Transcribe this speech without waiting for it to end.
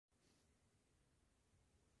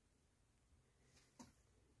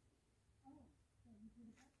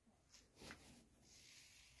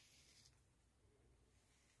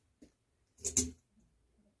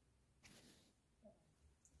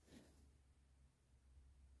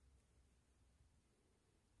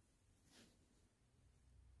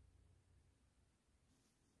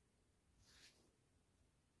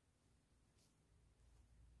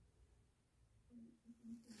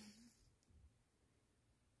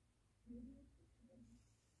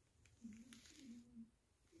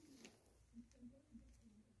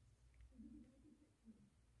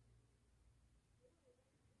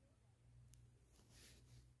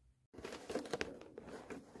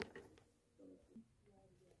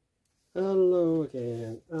Hello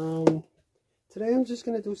again. Today I'm just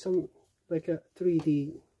gonna do some like a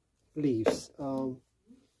 3D leaves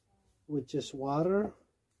with just water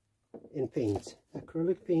and paint,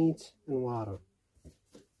 acrylic paint and water,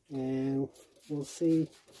 and we'll see.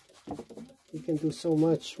 You can do so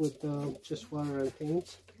much with just water and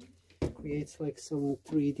paint. Creates like some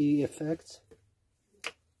 3D effects.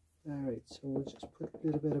 Alright, so we'll just put a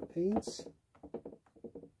little bit of paint.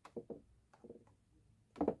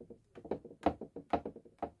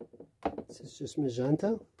 This is just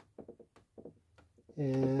magenta,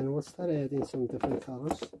 and we'll start adding some different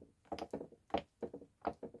colors.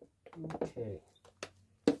 Okay.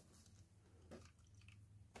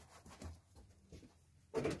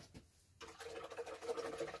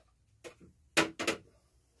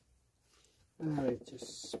 Alright,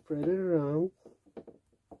 just spread it around.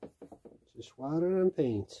 Just water and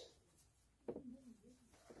paint.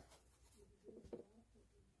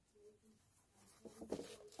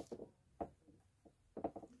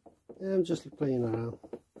 And I'm just playing around.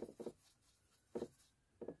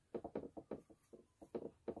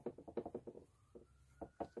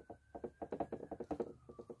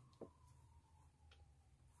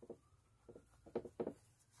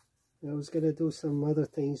 I was going to do some other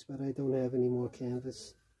things, but I don't have any more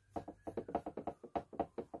canvas.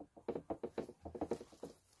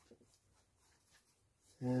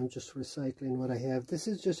 And I'm just recycling what I have. This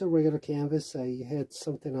is just a regular canvas. I had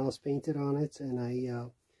something else painted on it, and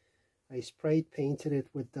I sprayed painted it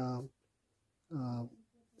with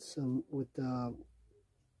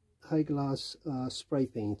high gloss spray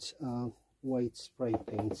paint, white spray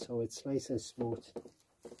paint, so it's nice and smooth.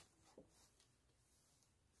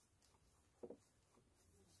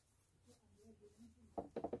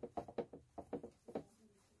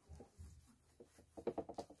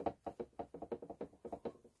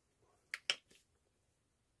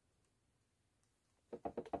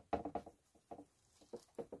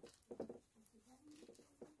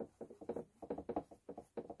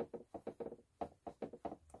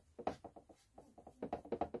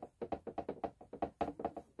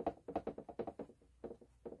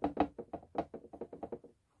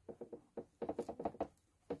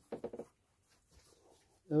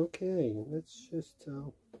 Okay, let's just play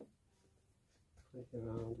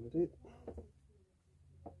around with it.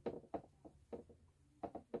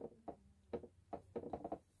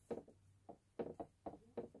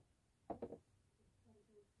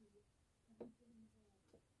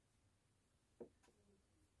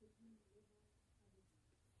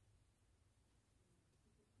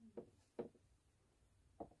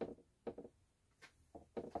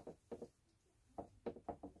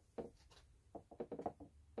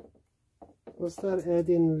 We'll start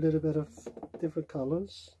adding a little bit of different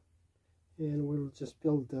colors, and we'll just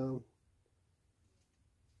build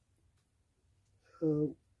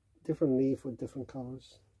different leaf with different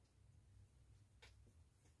colors.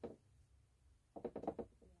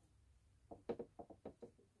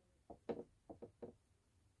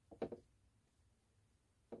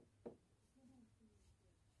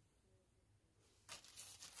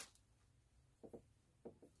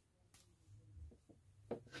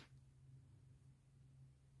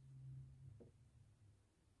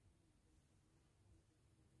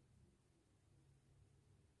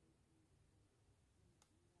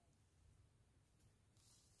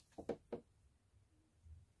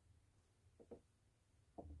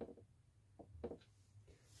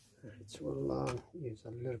 Alright, so we'll use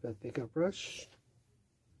a little bit bigger brush.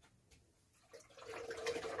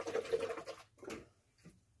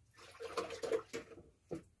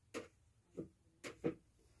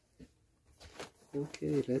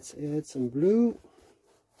 Okay, let's add some blue.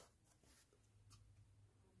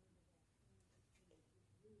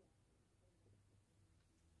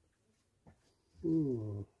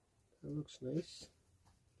 That looks nice.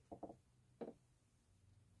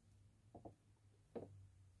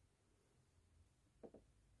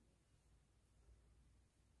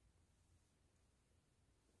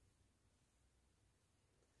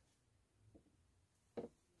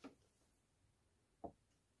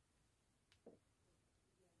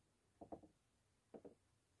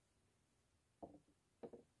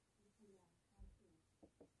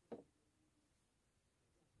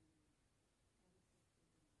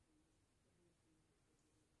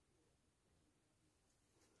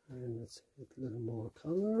 And let's get a little more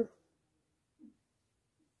color.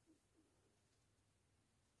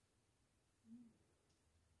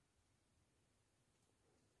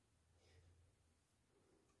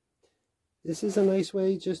 This is a nice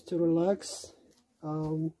way just to relax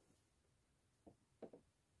and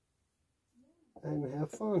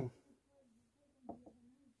have fun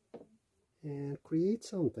and create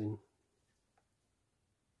something.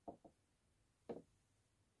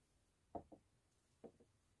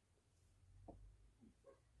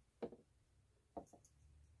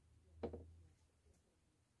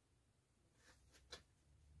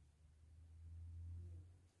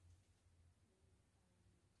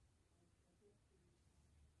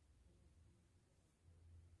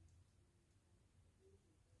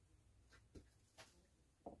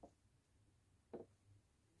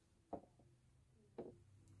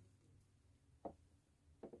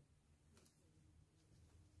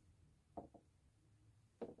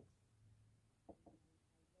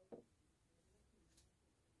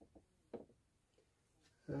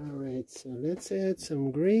 Alright, so let's add some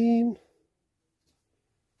green.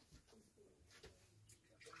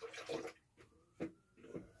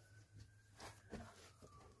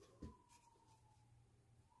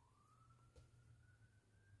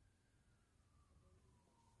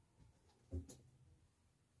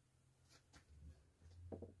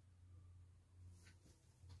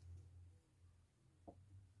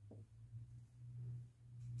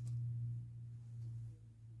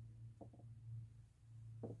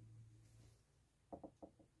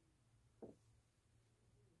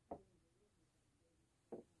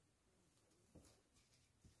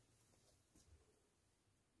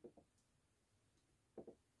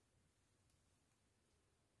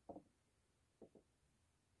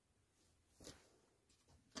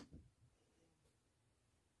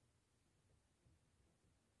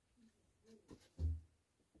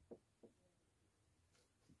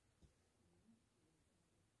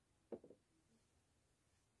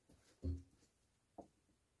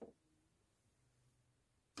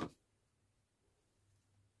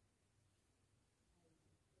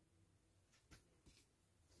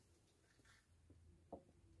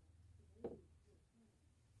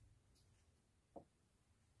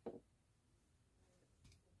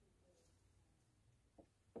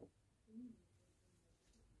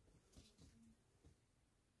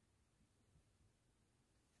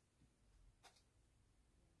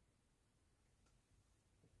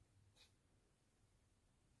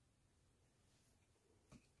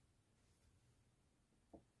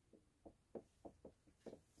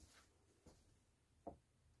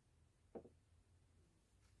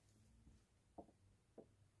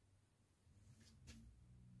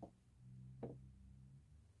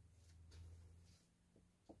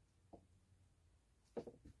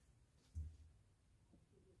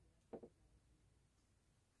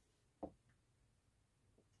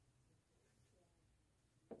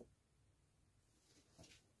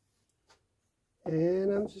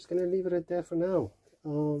 And I'm just going to leave it at that for now.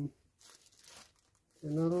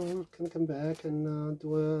 Another can come back and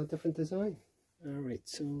do a different design. Alright,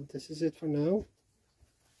 so this is it for now.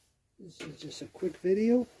 This is just a quick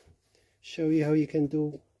video. Show you how you can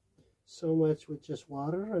do so much with just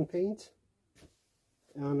water and paint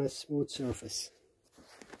on a smooth surface.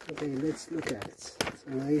 Okay, let's look at it. It's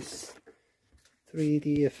a nice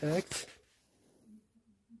 3D effect.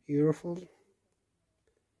 Beautiful.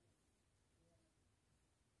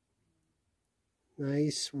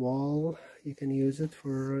 Nice wall. You can use it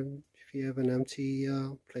for if you have an empty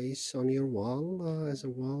place on your wall as a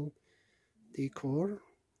wall decor,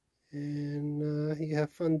 and you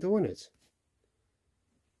have fun doing it.